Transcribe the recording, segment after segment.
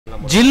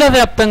జిల్లా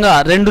వ్యాప్తంగా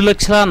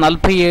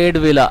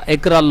 2,47,000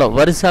 ఎకరాల్లో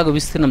వరి సాగు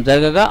విస్తీర్ణం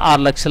జరగగా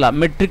 6 లక్షల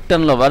మెట్రిక్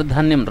టన్నుల వరి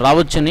ధాన్యం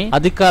రావచ్చని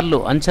అధికారులు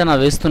అంచనా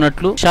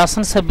వేస్తున్నట్లు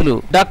శాసనసభ్యులు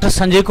డాక్టర్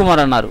సంజయ్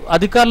కుమార్ అన్నారు.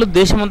 అధికారులు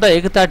దేశమంతా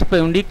ఏకతాటిపై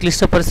ఉండి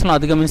క్లిష్ట పరిస్థితులను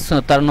అధిగమిస్తున్న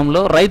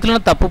తరుణంలో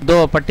రైతులను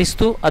తప్పుదోవ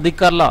పట్టిస్తూ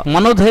అధికారుల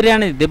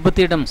మనోధైర్యాన్ని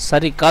దెబ్బతీయడం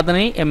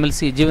సరికాదని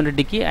ఎమ్మెల్సీ జీవన్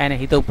రెడ్డికి ఆయన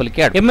హితవు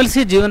పలికాడు.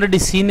 ఎమ్మెల్సీ జీవన్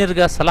రెడ్డి సీనియర్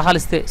గా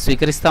సలహాలిస్తే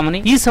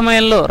స్వీకరిస్తామని, ఈ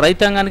సమయంలో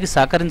రైతాంగానికి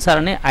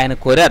సహకరించాలని ఆయన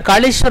కోరారు.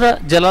 కాళేశ్వర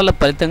జలాల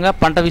ఫలితంగా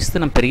పంట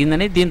విస్తీర్ణం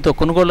పెరిగిందని, దీంతో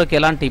కొనుగోలుకి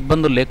ఎలాంటి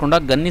ఇబ్బందులు లేకుండా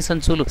గన్ని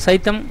సంచులు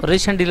సైతం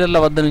రేషన్ డీలర్ల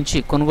వద్ద నుంచి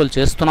కొనుగోలు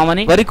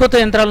చేస్తున్నామని, వరికోత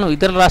యంత్రాలను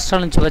ఇతర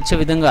రాష్ట్రాల నుంచి వచ్చే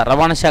విధంగా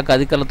రవాణా శాఖ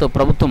అధికారులతో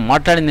ప్రభుత్వం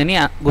మాట్లాడిందని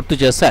గుర్తు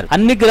చేశారు.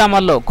 అన్ని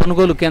గ్రామాల్లో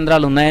కొనుగోలు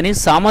కేంద్రాలు ఉన్నాయని,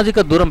 సామాజిక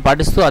దూరం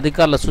పాటిస్తూ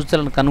అధికారుల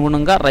సూచనలకు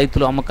అనుగుణంగా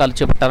రైతులు అమ్మకాలు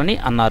చేపట్టారని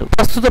అన్నారు.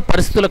 ప్రస్తుత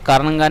పరిస్థితుల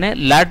కారణంగానే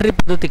లాటరీ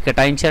పద్ధతి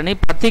కేటాయించారని,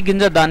 ప్రతి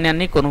గింజ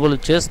ధాన్యాన్ని కొనుగోలు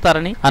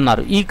చేస్తారని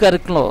అన్నారు. ఈ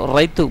కార్యక్రమంలో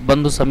రైతు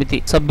బంధు సమితి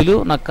సభ్యులు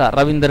నక్క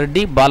రవీందర్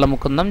రెడ్డి,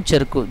 బాలముకుందం,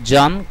 చెరుకు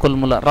జాన్,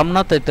 కొల్ముల రమణ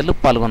తదితరులు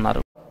పాల్గొన్నారు.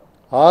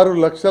 6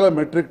 లక్షల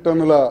మెట్రిక్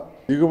టన్నుల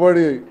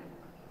దిగుబడి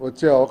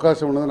వచ్చే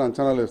అవకాశం ఉన్నదని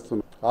అంచనాలు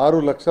వేస్తున్నాం. 6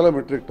 లక్షల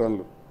మెట్రిక్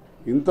టన్నులు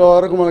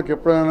ఇంతవరకు మనకు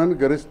ఎప్పుడైనా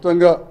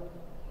గరిష్టంగా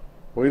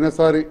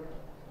పోయినసారి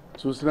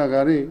చూసినా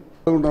కానీ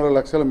 4.5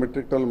 లక్షల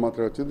మెట్రిక్ టన్నులు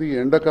మాత్రమే వచ్చింది. ఈ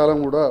ఎండాకాలం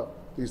కూడా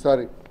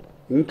ఈసారి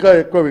ఇంకా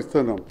ఎక్కువ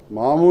ఇస్తున్నాం.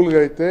 మామూలుగా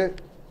అయితే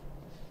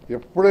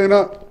ఎప్పుడైనా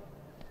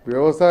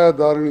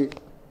వ్యవసాయదారుని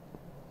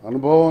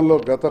అనుభవంలో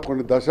గత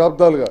కొన్ని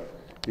దశాబ్దాలుగా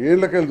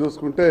ఏళ్ళకెళ్ళి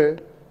చూసుకుంటే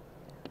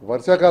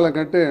వర్షాకాలం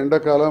కంటే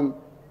ఎండాకాలం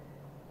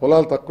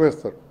పొలాలు తక్కువ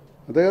వేస్తారు.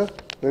 అంతేగా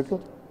రైతు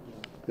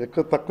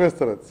ఎక్కువ తక్కువ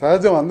వేస్తారు. అది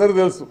సహజం, అందరూ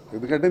తెలుసు,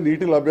 ఎందుకంటే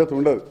నీటి లభ్యత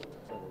ఉండదు.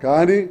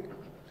 కానీ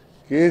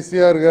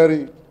కేసీఆర్ గారి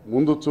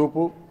ముందు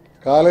చూపు,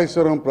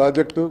 కాళేశ్వరం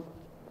ప్రాజెక్టు,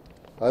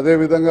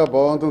 అదేవిధంగా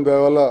భగవంతుని దయ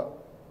వల్ల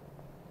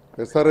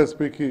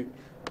ఎస్ఆర్ఎస్పికి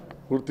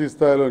పూర్తి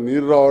స్థాయిలో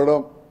నీరు రావడం,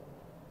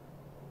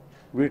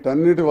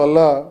 వీటన్నిటి వల్ల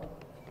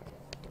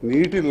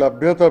నీటి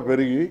లభ్యత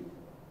పెరిగి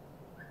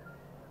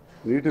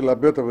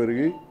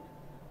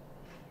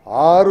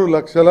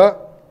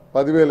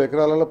 6,10,000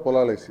 ఎకరాలలో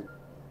పొలాలు వేసింది.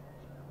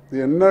 ఇది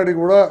ఎన్నడూ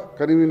కూడా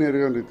కనివిని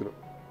ఎరగని రీతిలో.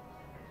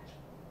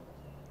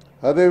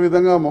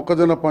 అదేవిధంగా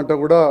మొక్కజొన్న పంట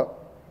కూడా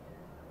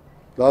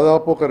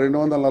దాదాపు ఒక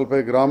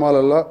 240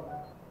 గ్రామాలల్లో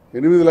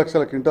 8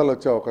 లక్షల క్వింటాలు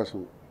వచ్చే అవకాశం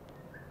ఉంది.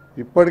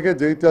 ఇప్పటికే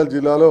జగిత్యాల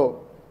జిల్లాలో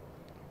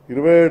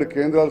 27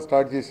 కేంద్రాలు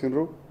స్టార్ట్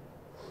చేసిండ్రు.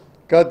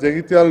 ఇంకా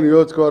జగిత్యాల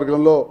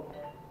నియోజకవర్గంలో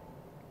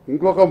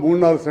ఇంకొక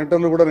 3-4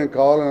 సెంటర్లు కూడా నేను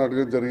కావాలని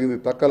అడగడం జరిగింది.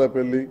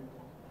 తక్కలపల్లి,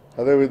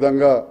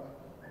 అదేవిధంగా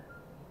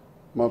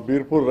మా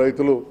బీర్పూర్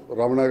రైతులు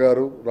రమణ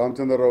గారు,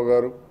 రామచంద్రరావు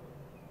గారు,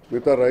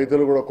 మిగతా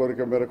రైతులు కూడా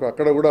కోరిక మేరకు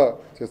అక్కడ కూడా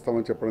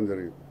చేస్తామని చెప్పడం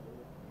జరిగింది.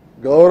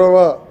 గౌరవ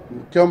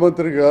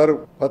ముఖ్యమంత్రి గారు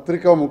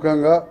పత్రికా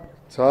ముఖంగా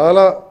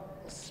చాలా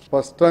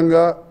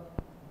స్పష్టంగా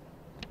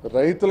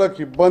రైతులకు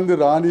ఇబ్బంది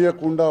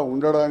రానియకుండా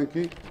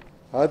ఉండడానికి,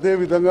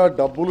 అదేవిధంగా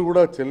డబ్బులు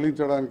కూడా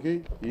చెల్లించడానికి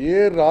ఏ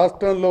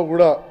రాష్ట్రంలో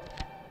కూడా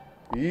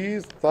ఈ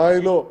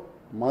స్థాయిలో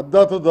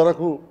మద్దతు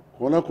ధరకు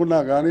కొనకున్నా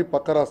కానీ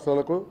పక్క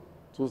రాష్ట్రాలకు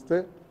చూస్తే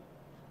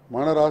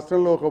మన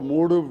రాష్ట్రంలో ఒక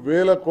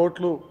 3,000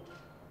 కోట్లు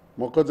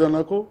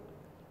మొక్కజొన్నకు,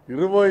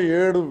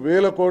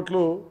 27,000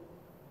 కోట్లు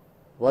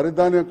వరి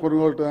ధాన్యం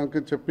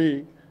కొనుగోలుకి చెప్పి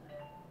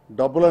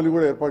డబ్బులన్నీ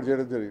కూడా ఏర్పాటు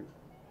చేయడం జరిగింది.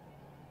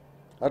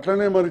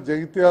 అట్లనే మరి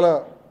జగిత్యాల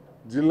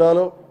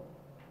జిల్లాలో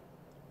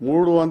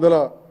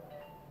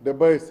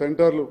 370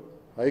 సెంటర్లు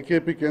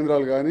ఐకేపీ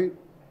కేంద్రాలు కానీ,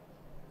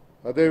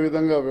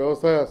 అదేవిధంగా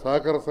వ్యవసాయ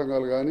సహకార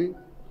సంఘాలు కానీ,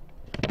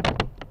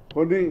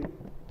 కొన్ని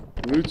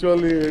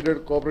మ్యూచువల్లీ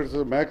ఎయిడెడ్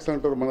కోఆపరేటివ్స్, మ్యాక్స్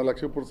అంటారు, మన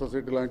లక్ష్మీపూర్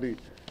సొసైటీ లాంటి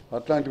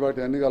అట్లాంటి వాటి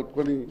అన్ని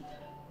కలుపుకొని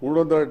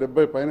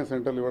 370 పైన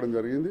సెంటర్లు ఇవ్వడం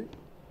జరిగింది.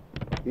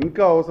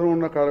 ఇంకా అవసరం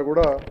ఉన్న కాడ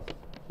కూడా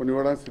కొన్ని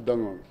ఇవ్వడానికి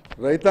సిద్ధంగా ఉంది.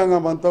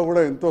 రైతాంగం అంతా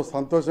కూడా ఎంతో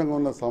సంతోషంగా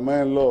ఉన్న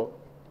సమయంలో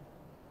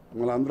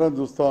మనందరం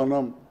చూస్తూ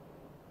ఉన్నాం.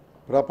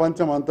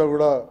 ప్రపంచం అంతా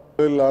కూడా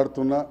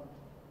ఆడుతున్న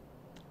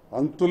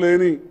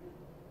అంతులేని,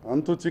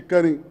 అంతు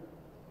చిక్కని,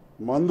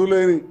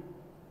 మందులేని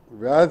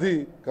వ్యాధి,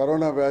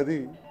 కరోనా వ్యాధి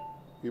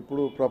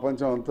ఇప్పుడు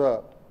ప్రపంచం అంతా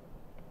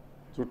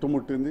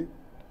చుట్టుముట్టింది.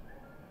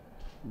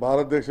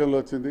 భారతదేశంలో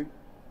వచ్చింది,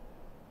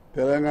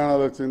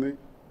 తెలంగాణలో వచ్చింది,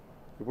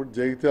 ఇప్పుడు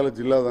జగిత్యాల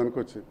జిల్లా దానికి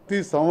వచ్చింది. ప్రతి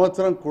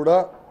సంవత్సరం కూడా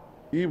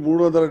ఈ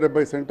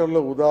 370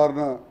 సెంటర్లో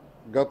ఉదాహరణ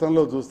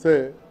గతంలో చూస్తే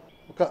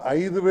ఒక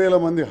 5,000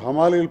 మంది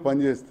హమాలీలు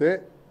పనిచేస్తే,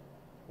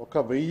 ఒక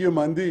 1,000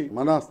 మంది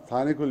మన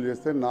స్థానికులు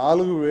చేస్తే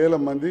 4,000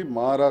 మంది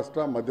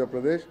మహారాష్ట్ర,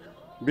 మధ్యప్రదేశ్,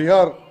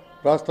 బీహార్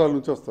రాష్ట్రాల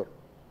నుంచి వస్తారు.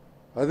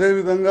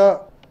 అదేవిధంగా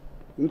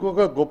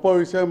ఇంకొక గొప్ప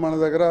విషయం మన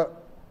దగ్గర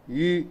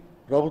ఈ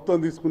ప్రభుత్వం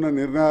తీసుకున్న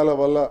నిర్ణయాల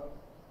వల్ల,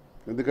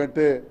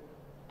 ఎందుకంటే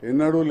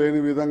ఎన్నడూ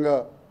లేని విధంగా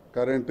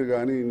కరెంటు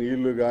కానీ,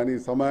 నీళ్లు కానీ,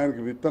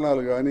 సమయానికి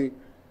విత్తనాలు కానీ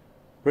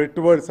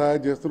పెట్టుబడి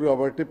సహాయం చేస్తున్నారు.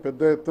 కాబట్టి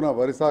పెద్ద ఎత్తున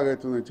వరి సాగు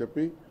అవుతుందని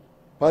చెప్పి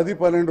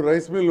 10-12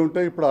 రైస్ మిల్లు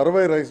ఉంటే ఇప్పుడు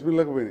 60 రైస్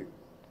మిల్లకు పోయినాయి.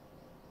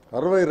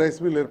 60 రైస్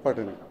మిల్లు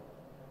ఏర్పాటైనాయి.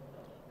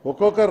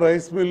 ఒక్కొక్క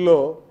రైస్ మిల్లో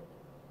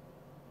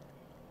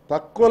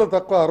తక్కువలో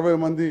తక్కువ 60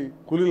 మంది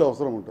కూలీలు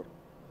అవసరం ఉంటారు.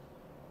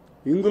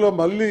 ఇందులో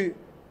మళ్ళీ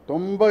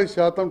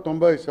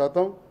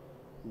 90%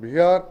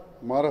 బీహార్,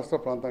 మహారాష్ట్ర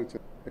ప్రాంతానికి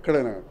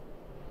ఎక్కడైనా.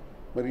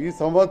 మరి ఈ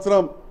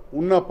సంవత్సరం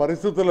ఉన్న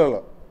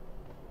పరిస్థితులలో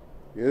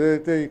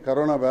ఏదైతే ఈ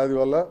కరోనా వ్యాధి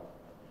వల్ల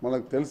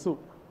మనకు తెలుసు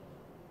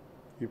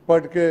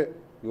ఇప్పటికే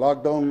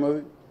లాక్డౌన్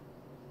ఉన్నది.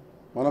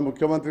 మన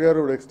ముఖ్యమంత్రి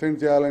గారు ఎక్స్టెండ్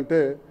చేయాలంటే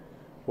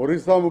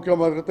ఒరిస్సా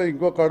ముఖ్యమంత్రితో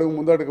ఇంకొక అడుగు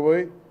ముందడుగు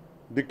పోయి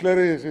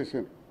డిక్లేర్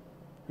చేసేసాను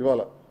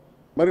ఇవాళ.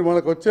 మరి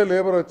మనకు వచ్చే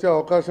లేబర్ వచ్చే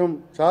అవకాశం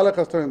చాలా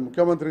కష్టమైంది.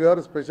 ముఖ్యమంత్రి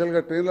గారు స్పెషల్గా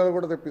ట్రైన్లలో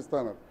కూడా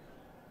తెప్పిస్తున్నారు.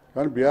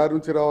 కానీ బీహార్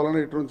నుంచి రావాలన్నా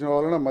ఇటు నుంచి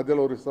రావాలన్నా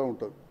మధ్యలో ఒరిస్సా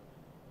ఉంటుంది,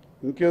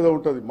 ఇంకేదో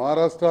ఉంటుంది.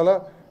 మహారాష్ట్రలో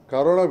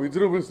కరోనా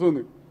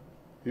విజృంభిస్తుంది.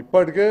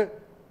 ఇప్పటికే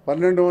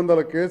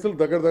 1200 కేసులు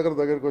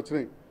దగ్గరికి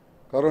వచ్చినాయి.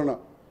 కరోనా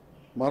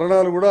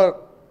మరణాలు కూడా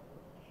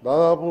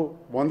దాదాపు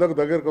 100కు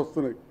దగ్గరికి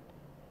వస్తున్నాయి.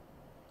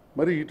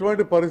 మరి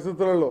ఇటువంటి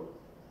పరిస్థితులలో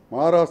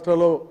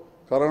మహారాష్ట్రలో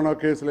కరోనా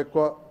కేసులు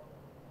ఎక్కువ,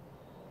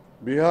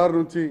 బీహార్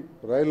నుంచి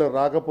రైళ్ళ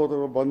రాకపోతే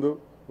బంద్,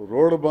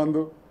 రోడ్డు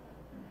బంద్.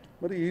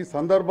 మరి ఈ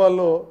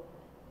సందర్భాల్లో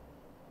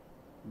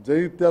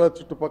జగిత్యాల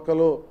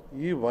చుట్టుపక్కల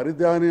ఈ వరి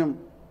ధాన్యం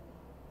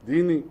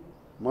దీన్ని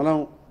మనం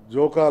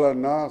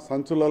జోకాలన్నా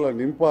సంచులలో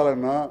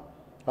నింపాలన్నా,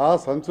 ఆ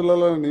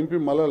సంచులలో నింపి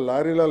మళ్ళీ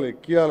లారీలలో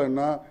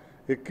ఎక్కియాలన్నా,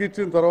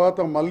 ఎక్కించిన తర్వాత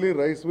మళ్ళీ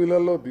రైస్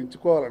మిల్లల్లో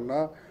దించుకోవాలన్నా,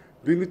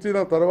 దించిన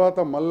తర్వాత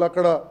మళ్ళీ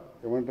అక్కడ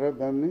ఏమంటారు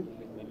దాన్ని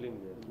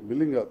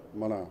బిల్లింగ్ కాదు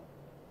మన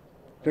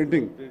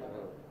టెంటింగ్,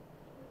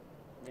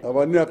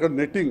 అవన్నీ అక్కడ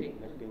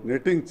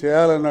నెట్టింగ్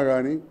చేయాలన్నా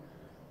కానీ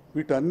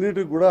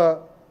వీటన్నిటికి కూడా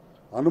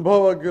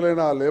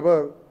అనుభవజ్ఞులైన ఆ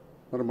లేబర్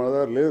మరి మన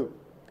దగ్గర లేదు.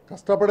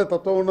 కష్టపడే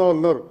తత్వం ఉన్న వాళ్ళు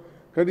ఉన్నారు,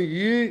 కానీ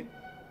ఈ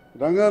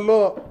రంగంలో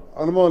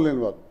అనుభవం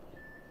లేని వాళ్ళు.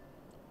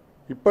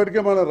 ఇప్పటికే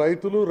మన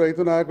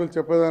రైతు నాయకులు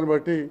చెప్పేదాన్ని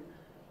బట్టి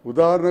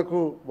ఉదాహరణకు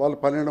వాళ్ళు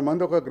 12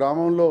 మంది ఒక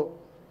గ్రామంలో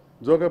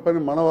జోకే పని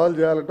మన వాళ్ళు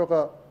చేయాలంటే ఒక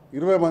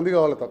 20 మంది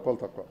కావాలి,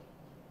 తక్కువ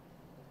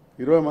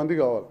 20 మంది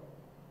కావాలి.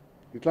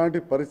 ఇట్లాంటి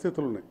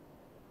పరిస్థితులు ఉన్నాయి.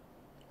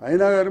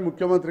 అయినా కానీ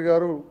ముఖ్యమంత్రి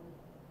గారు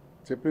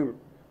చెప్పారు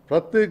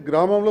ప్రతి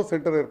గ్రామంలో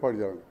సెంటర్ ఏర్పాటు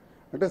చేయాలి.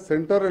 అంటే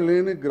సెంటర్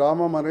లేని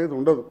గ్రామం అనేది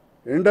ఉండదు.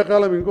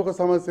 ఎండాకాలం ఇంకొక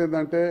సమస్య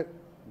ఏంటంటే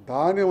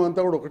ధాన్యం అంతా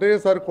కూడా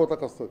ఒకటేసారి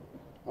కోతకు వస్తుంది.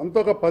 అంతా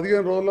ఒక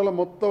 15 రోజులలో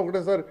మొత్తం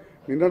ఒకటేసారి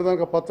నిన్నటి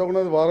దాకా పచ్చగా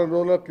ఉన్నది, వారం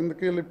రోజుల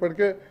కిందకి వెళ్ళి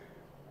ఇప్పటికే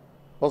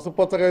పసుపు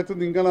పచ్చగా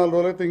అవుతుంది. ఇంకా 4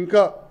 రోజులు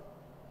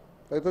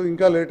అయితే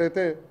ఇంకా లేట్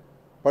అయితే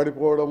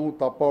పడిపోవడము,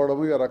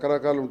 తప్పవడము, ఇక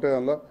రకరకాలు ఉంటాయి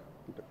అందులో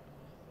ఉంటాయి.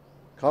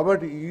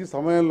 కాబట్టి ఈ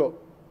సమయంలో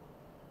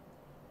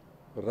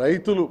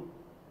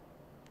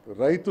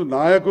రైతు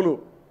నాయకులు,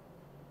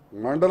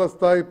 మండల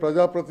స్థాయి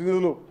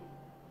ప్రజాప్రతినిధులు,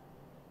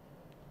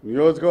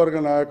 నియోజకవర్గ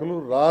నాయకులు,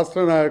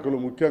 రాష్ట్ర నాయకులు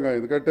ముఖ్యంగా,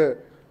 ఎందుకంటే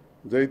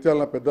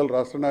జగిత్యాల పెద్దలు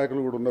రాష్ట్ర నాయకులు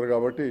కూడా ఉన్నారు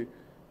కాబట్టి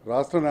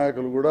రాష్ట్ర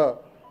నాయకులు కూడా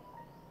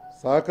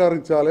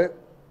సహకరించాలి.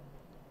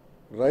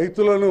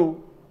 రైతులను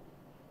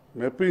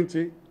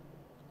మెప్పించి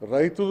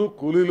రైతులు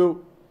కూలీలు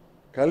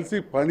కలిసి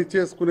పని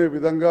చేసుకునే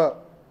విధంగా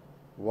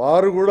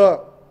వారు కూడా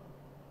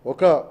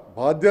ఒక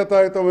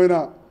బాధ్యతాయుతమైన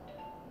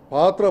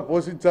పాత్ర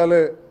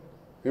పోషించాలే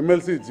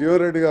ఎమ్మెల్సీ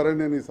జీవన్ రెడ్డి గారని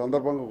నేను ఈ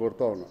సందర్భంగా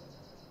కోరుతా ఉన్నా.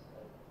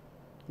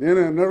 నేను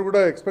ఎన్నడూ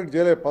కూడా ఎక్స్పెక్ట్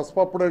చేయలే. పసుపు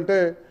అప్పుడంటే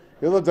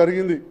ఏదో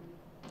జరిగింది,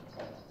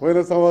 పోయిన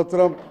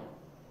సంవత్సరం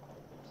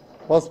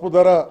పసుపు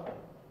ధర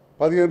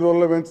 15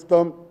 రోజుల్లో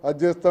పెంచుతాం, అది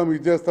చేస్తాం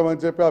ఇది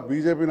చేస్తామని చెప్పి ఆ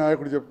బీజేపీ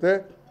నాయకుడు చెప్తే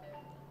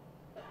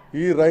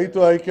ఈ రైతు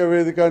ఐక్య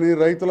వేదిక అని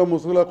రైతుల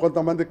ముసుగులో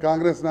కొంతమంది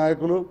కాంగ్రెస్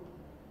నాయకులు,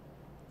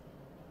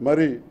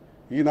 మరి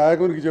ఈ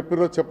నాయకునికి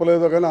చెప్పిరో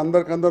చెప్పలేదో కానీ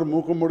అందరికందరూ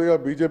మూకుమ్మడిగా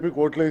బీజేపీకి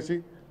ఓట్లేసి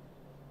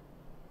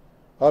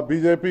ఆ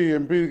బీజేపీ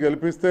ఎంపీ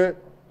గెలిపిస్తే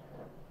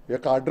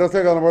ఇక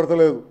అడ్రస్సే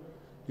కనబడతలేదు.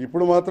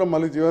 ఇప్పుడు మాత్రం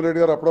మళ్ళీ జీవన్ రెడ్డి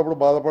గారు అప్పుడప్పుడు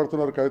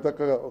బాధపడుతున్నారు,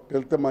 కవితక్క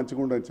వెళ్తే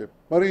మంచిగా ఉండని చెప్పి.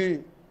 మరి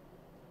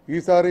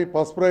ఈసారి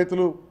పసుపు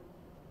రైతులు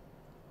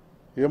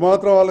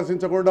ఏమాత్రం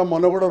ఆలోచించకుండా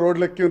మొన్న కూడా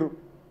రోడ్లు ఎక్కిరు.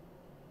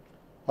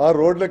 ఆ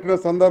రోడ్లు ఎక్కిన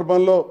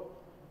సందర్భంలో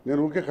నేను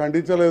ఊరికే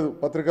ఖండించలేదు,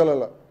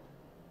 పత్రికలలో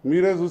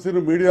మీరే చూసిన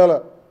మీడియాలో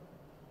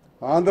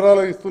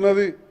ఆంధ్రాలో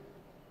ఇస్తున్నది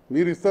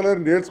మీరు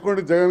ఇస్తలేరు,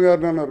 నేర్చుకోండి జగన్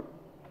గారిని అన్నారు.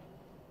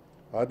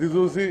 అది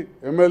చూసి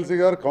ఎమ్మెల్సీ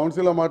గారు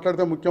కౌన్సిల్లో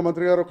మాట్లాడితే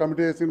ముఖ్యమంత్రి గారు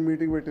కమిటీ వేసి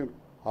మీటింగ్ పెట్టారు.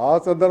 ఆ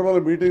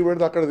సందర్భంలో మీటింగ్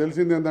పెడితే అక్కడ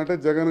తెలిసింది ఏంటంటే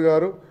జగన్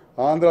గారు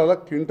ఆంధ్రాలో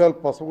క్వింటాల్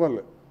పసుపు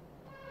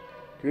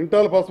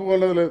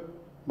కొనలేదు లేదు.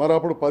 మరి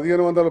అప్పుడు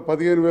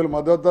 15,000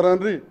 మద్దతు ధర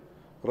అండి,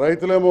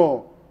 రైతులేమో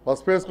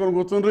పసుపు వేసుకొని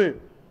కూర్చుండ్రి.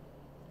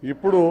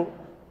 ఇప్పుడు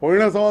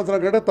పోయిన సంవత్సరం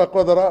కంటే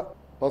తక్కువ ధర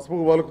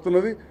పసుపుకు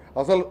వలుకుతున్నది.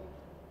 అసలు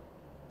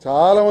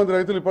చాలామంది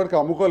రైతులు ఇప్పటికీ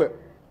అమ్ముకోలే.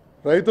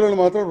 రైతులను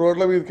మాత్రం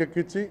రోడ్ల మీదకి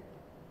ఎక్కించి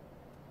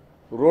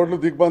రోడ్లు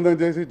దిగ్బంధం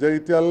చేసి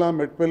జగిత్యాలన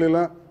మెట్పల్లిన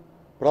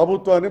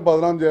ప్రభుత్వాన్ని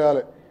బదనాం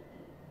చేయాలి,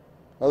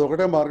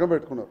 అదొకటే మార్గం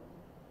పెట్టుకున్నారు.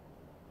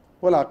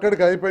 వాళ్ళు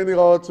అక్కడికి అయిపోయింది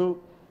కావచ్చు.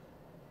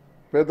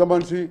 పెద్ద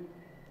మనిషి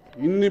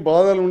ఇన్ని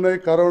బాధలు ఉన్నాయి,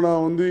 కరోనా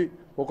ఉంది,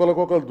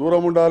 ఒకరికొకరు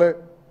దూరం ఉండాలి,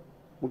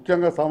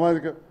 ముఖ్యంగా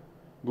సామాజిక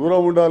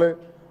దూరం ఉండాలి,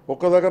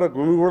 ఒక్క దగ్గర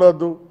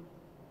గుమిగూడద్దు,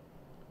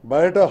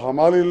 బయట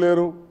హమాలీలు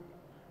లేరు,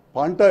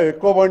 పంట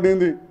ఎక్కువ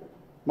పండింది.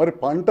 మరి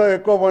పంట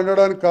ఎక్కువ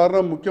పండడానికి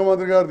కారణం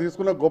ముఖ్యమంత్రి గారు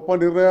తీసుకున్న గొప్ప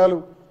నిర్ణయాలు.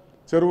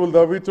 చెరువులు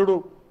తవ్వించుడు,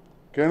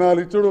 కెనాలు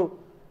ఇచ్చుడు,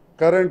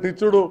 కరెంట్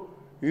ఇచ్చుడు,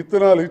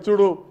 ఇత్తనాలు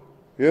ఇచ్చుడు,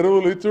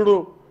 ఎరువులు ఇచ్చుడు,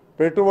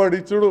 పెట్టుబడి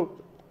ఇచ్చుడు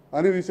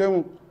అని విషయం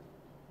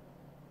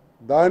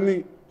దాన్ని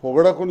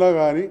పొగడకున్నా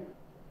కానీ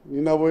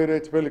నిన్న పోయి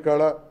రేచిపల్లి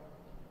కాడ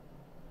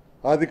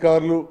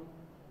అధికారులు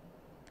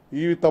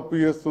ఇవి తప్పు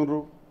చేస్తుండ్రు,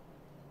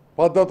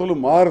 పద్ధతులు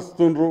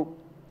మారుస్తుండ్రు.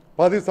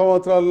 10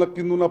 సంవత్సరాల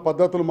కింద ఉన్న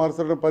పద్ధతులు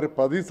మార్చడం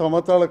 10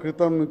 సంవత్సరాల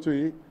క్రితం నుంచి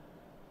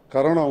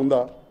కరోనా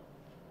ఉందా?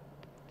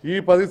 ఈ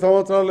 10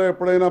 సంవత్సరాల్లో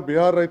ఎప్పుడైనా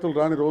బీహార్ రైతులు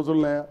రాని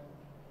రోజులున్నాయా?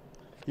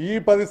 ఈ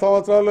 10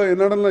 సంవత్సరాల్లో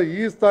ఎన్నడన్నా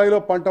ఈ స్థాయిలో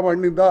పంట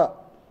పండిందా?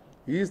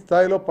 ఈ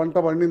స్థాయిలో పంట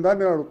పండిందా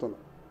నేను అడుగుతున్నా.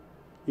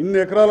 ఇన్ని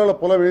ఎకరాల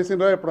పొలం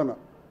వేసిండ్రా ఎప్పుడన్నా?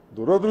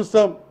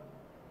 దురదృష్టం,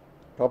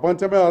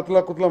 ప్రపంచమే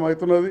అతలాకుతలం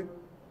అవుతున్నది.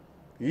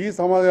 ఈ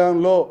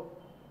సమాజంలో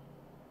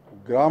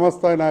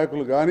గ్రామస్థాయి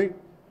నాయకులు కానీ,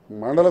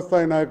 మండల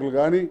స్థాయి నాయకులు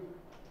కానీ,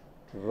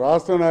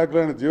 రాష్ట్ర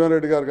నాయకులైన జీవన్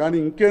రెడ్డి గారు కానీ,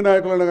 ఇంకే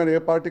నాయకులైనా కానీ, ఏ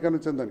పార్టీకైనా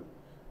చెందని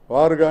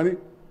వారు కానీ,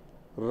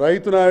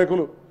 రైతు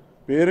నాయకులు,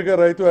 పేరుగా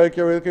రైతు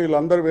ఐక్యవేదిక,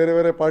 వీళ్ళందరూ వేరే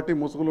వేరే పార్టీ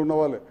ముసుగులు ఉన్న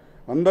వాళ్ళే.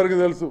 అందరికీ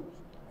తెలుసు,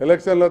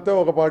 ఎలక్షన్లు వస్తే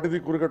ఒక పార్టీది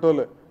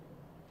కురికటోళ్ళే.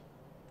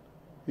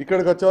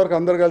 ఇక్కడికి వచ్చేవరకు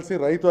అందరు కలిసి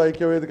రైతు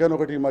ఐక్యవేదిక అని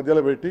ఒకటి ఈ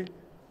మధ్యలో పెట్టి,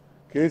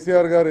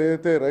 కేసీఆర్ గారు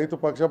ఏదైతే రైతు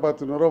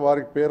పక్షపాతి ఉన్నారో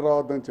వారికి పేరు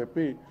రావద్దని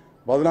చెప్పి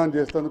బదనాం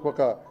చేసేందుకు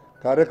ఒక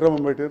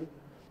కార్యక్రమం పెట్టారు.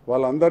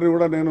 వాళ్ళందరినీ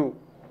కూడా నేను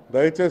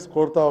దయచేసి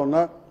కోరుతా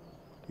ఉన్నా,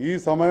 ఈ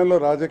సమయంలో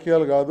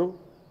రాజకీయాలు కాదు,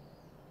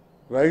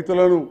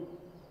 రైతులను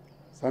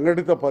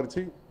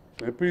సంఘటితపరిచి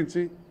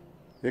మెప్పించి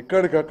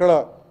ఎక్కడికక్కడ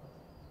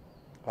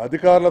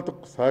అధికారులతో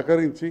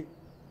సహకరించి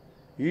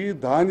ఈ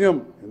ధాన్యం,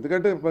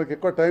 ఎందుకంటే మనకి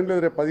ఎక్కువ టైం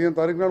లేదు, రేపు 15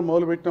 తారీఖు నాడు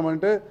మొదలు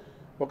పెట్టినామంటే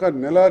ఒక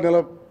నెల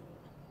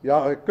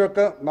ఎక్కువ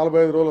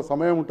 45 రోజుల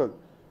సమయం ఉంటుంది.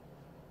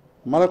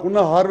 మనకున్న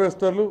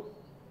హార్వెస్టర్లు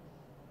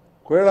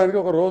కోయడానికి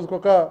ఒక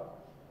రోజుకొక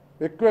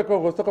ఎక్కువ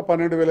వస్తే ఒక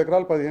 12,000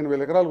 ఎకరాలు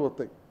 15,000 ఎకరాలు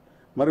వస్తాయి.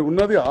 మరి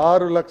ఉన్నది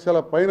 6 లక్షల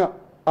పైన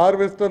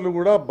హార్వెస్టర్లు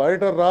కూడా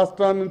బయట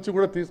రాష్ట్రాల నుంచి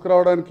కూడా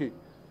తీసుకురావడానికి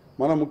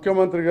మన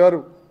ముఖ్యమంత్రి గారు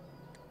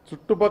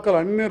చుట్టుపక్కల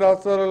అన్ని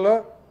రాష్ట్రాలలో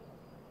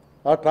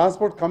ఆ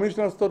ట్రాన్స్పోర్ట్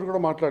కమిషనర్స్తో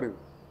కూడా మాట్లాడింది.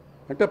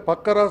 అంటే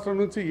పక్క రాష్ట్రం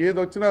నుంచి ఏది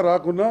వచ్చినా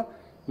రాకున్నా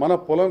మన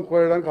పొలం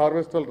కోయడానికి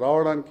హార్వెస్టర్లు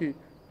రావడానికి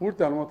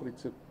పూర్తి అనుమతులు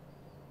ఇచ్చారు.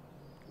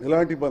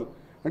 ఎలాంటి ఇబ్బంది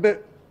అంటే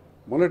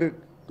మొన్నటి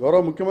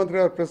గౌరవ ముఖ్యమంత్రి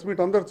గారు ప్రెస్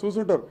మీట్ అందరు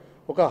చూసుంటారు.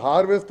 ఒక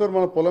హార్వెస్టర్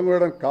మన పొలం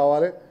కోయడానికి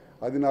కావాలి,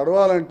 అది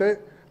నడవాలంటే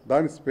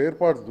దాని స్పేర్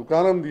పార్ట్స్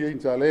దుకాణం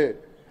తీయించాలి,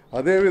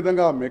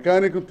 అదేవిధంగా ఆ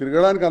మెకానిక్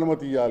తిరగడానికి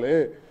అనుమతి ఇవ్వాలి,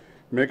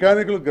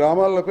 మెకానిక్లు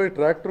గ్రామాల్లోకి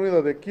ట్రాక్టర్ మీద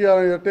అది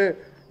ఎక్కియాలంటే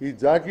ఈ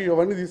జాకీ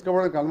అవన్నీ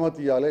తీసుకోవడానికి అనుమతి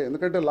ఇవ్వాలి.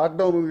 ఎందుకంటే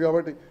లాక్డౌన్ ఉంది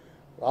కాబట్టి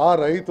ఆ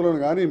రైతులను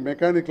కానీ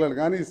మెకానిక్లను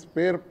కానీ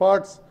స్పేర్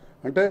పార్ట్స్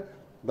అంటే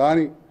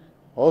దాని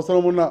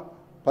అవసరం ఉన్న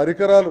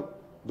పరికరాలు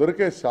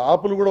దొరికే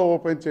షాపులు కూడా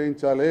ఓపెన్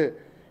చేయించాలి.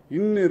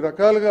 ఇన్ని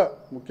రకాలుగా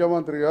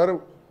ముఖ్యమంత్రి గారు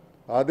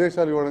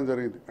ఆదేశాలు ఇవ్వడం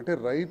జరిగింది. అంటే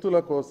రైతుల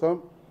కోసం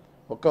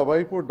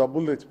ఒకవైపు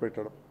డబ్బులు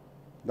తెచ్చిపెట్టడం,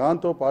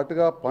 దాంతో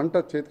పాటుగా పంట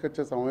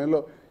చేతికొచ్చే సమయంలో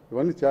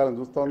ఇవన్నీ చేయాలని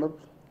చూస్తూ ఉన్నారు.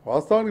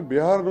 వాస్తవానికి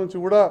బీహార్ నుంచి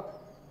కూడా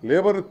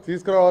లేబర్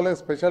తీసుకురావాలి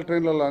స్పెషల్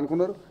ట్రైన్లలో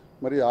అనుకున్నారు.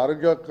 మరి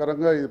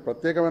ఆరోగ్యకరంగా ఇది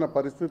ప్రత్యేకమైన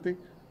పరిస్థితి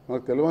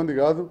మనకు తెలియంది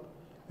కాదు.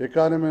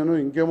 ఎకానమీను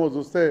ఇంకేమో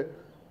చూస్తే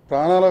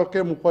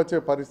ప్రాణాలకే ముప్పొచ్చే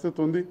పరిస్థితి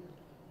ఉంది.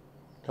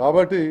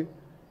 కాబట్టి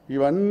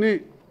ఇవన్నీ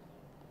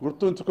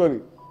గుర్తుంచుకొని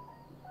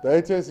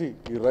దయచేసి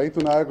ఈ రైతు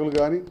నాయకులు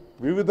కానీ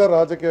వివిధ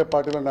రాజకీయ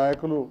పార్టీల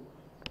నాయకులు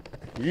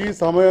ఈ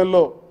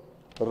సమయంలో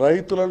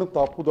రైతులను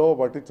తప్పుదోవ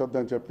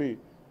పట్టించొద్దని చెప్పి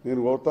నేను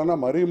కోరుతున్నా.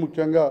 మరీ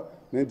ముఖ్యంగా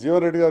నేను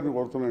జీవన్ రెడ్డి గారిని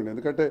కోరుతున్నాను.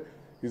 ఎందుకంటే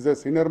is a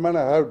senior man,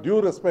 I have due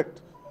respect,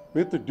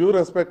 with due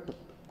respect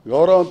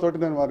గౌరవంతో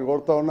నేను వారిని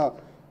కోరుతా ఉన్నా,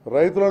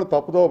 రైతులను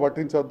తప్పుదోవ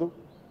పట్టించొద్దు.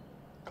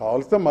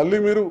 కావలిస్తే మళ్ళీ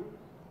మీరు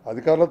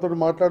అధికారులతో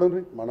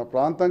మాట్లాడండి, మన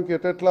ప్రాంతానికి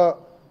ఎట్లా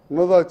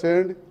ఉన్నదో అది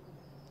చేయండి.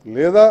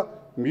 లేదా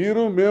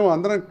మీరు మేము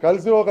అందరం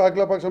కలిసి ఒక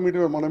అఖిలపక్ష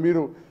మీటింగ్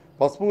మీరు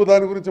పసుపు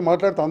దాని గురించి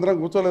మాట్లాడితే అందరం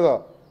కూర్చోలేదా?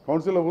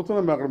 కౌన్సిల్లో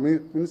కూర్చున్నాం. అక్కడ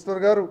మినిస్టర్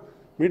గారు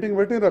మీటింగ్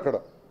పెట్టిండ్రు. అక్కడ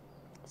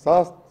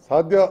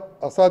సాధ్య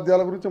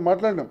అసాధ్యాల గురించి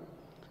మాట్లాడినాం.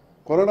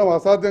 కొనడం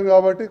అసాధ్యం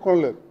కాబట్టి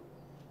కొనలేదు.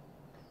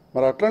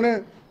 మరి అట్లనే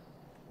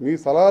మీ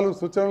సలహాలు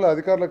సూచనలు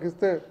అధికారులకు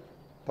ఇస్తే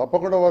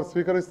తప్పకుండా వారు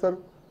స్వీకరిస్తారు.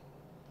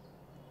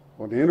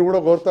 నేను కూడా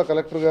కోరుతా,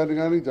 కలెక్టర్ గారిని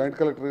కానీ జాయింట్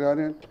కలెక్టర్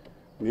కానీ,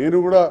 నేను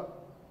కూడా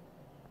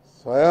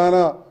స్వయాన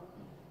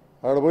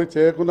అక్కడ పోయి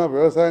చేయకున్న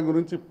వ్యవసాయం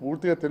గురించి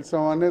పూర్తిగా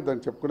తెలిసామనే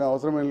దాన్ని చెప్పుకునే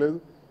అవసరం ఏం లేదు.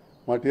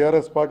 మా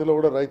టీఆర్ఎస్ పార్టీలో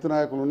కూడా రైతు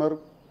నాయకులు ఉన్నారు.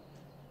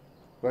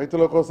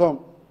 రైతుల కోసం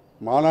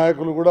మా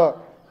నాయకులు కూడా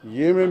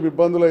ఏమేమి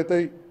ఇబ్బందులు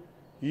అవుతాయి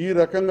ఈ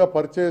రకంగా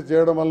పర్చేజ్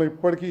చేయడం వల్ల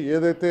ఇప్పటికీ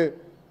ఏదైతే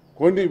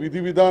కొన్ని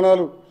విధి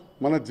విధానాలు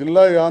మన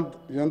జిల్లా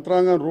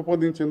యంత్రాంగం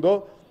రూపొందించిందో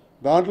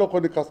దాంట్లో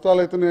కొన్ని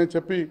కష్టాలు అవుతున్నాయని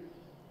చెప్పి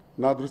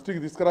నా దృష్టికి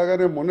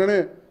తీసుకురాగానే మొన్ననే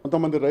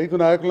కొంతమంది రైతు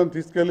నాయకులను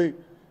తీసుకెళ్ళి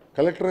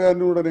కలెక్టర్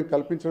గారిని కూడా నేను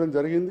కల్పించడం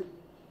జరిగింది.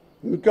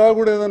 ఇంకా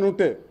కూడా ఏదైనా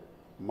ఉంటే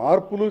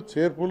మార్పులు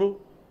చేర్పులు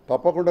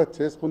తప్పకుండా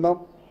చేసుకుందాం.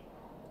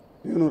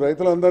 నేను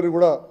రైతులందరినీ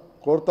కూడా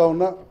కోరుతా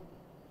ఉన్నా,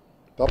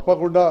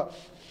 తప్పకుండా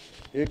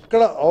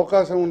ఎక్కడ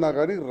అవకాశం ఉన్నా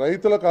కానీ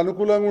రైతులకు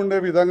అనుకూలంగా ఉండే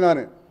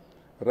విధంగానే,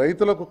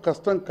 రైతులకు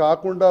కష్టం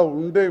కాకుండా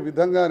ఉండే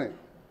విధంగానే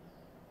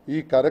ఈ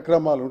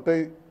కార్యక్రమాలు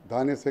ఉంటాయి,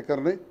 ధాన్య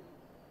సేకరణ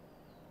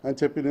అని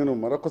చెప్పి నేను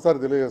మరొకసారి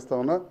తెలియజేస్తా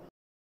ఉన్నా.